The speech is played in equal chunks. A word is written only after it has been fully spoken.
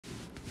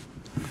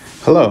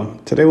Hello,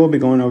 today we'll be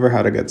going over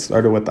how to get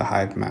started with the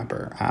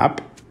Hivemapper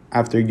app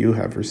after you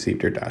have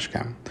received your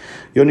dashcam.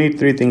 You'll need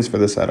three things for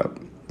the setup: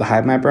 the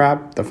Hivemapper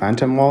app, the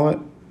Phantom wallet,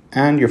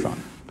 and your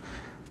phone.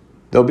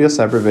 There'll be a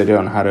separate video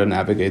on how to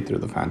navigate through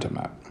the Phantom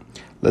app.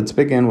 Let's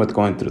begin with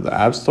going through the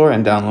App Store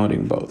and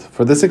downloading both.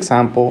 For this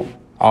example,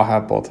 I'll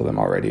have both of them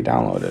already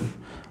downloaded.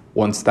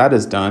 Once that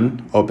is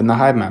done, open the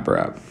Hivemapper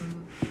app.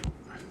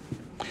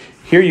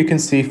 Here you can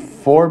see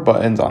four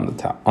buttons on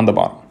the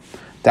bottom: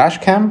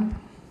 Dashcam,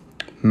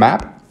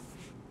 Map,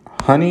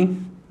 Honey,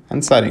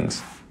 and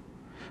Settings.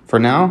 For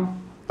now,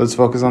 let's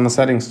focus on the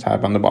Settings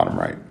tab on the bottom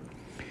right.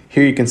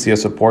 Here you can see a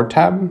Support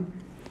tab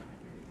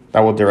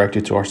that will direct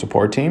you to our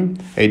support team,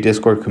 a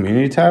Discord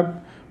community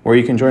tab where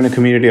you can join a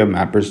community of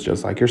mappers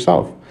just like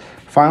yourself.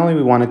 Finally,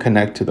 we want to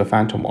connect to the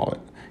Phantom wallet.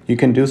 You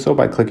can do so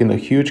by clicking the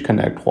huge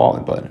Connect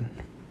Wallet button.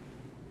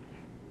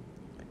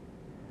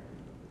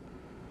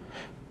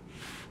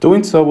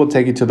 Doing so will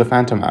take you to the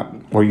Phantom app,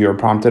 where you are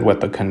prompted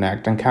with the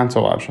Connect and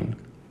Cancel option.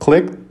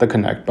 Click the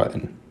Connect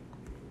button.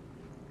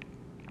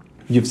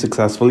 You've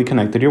successfully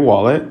connected your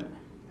wallet,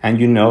 and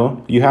you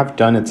know you have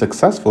done it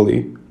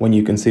successfully when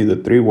you can see the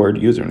 3-word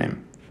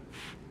username.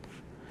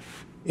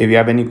 If you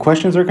have any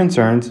questions or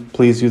concerns,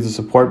 please use the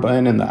support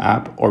button in the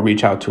app or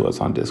reach out to us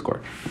on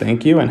Discord.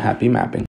 Thank you and happy mapping.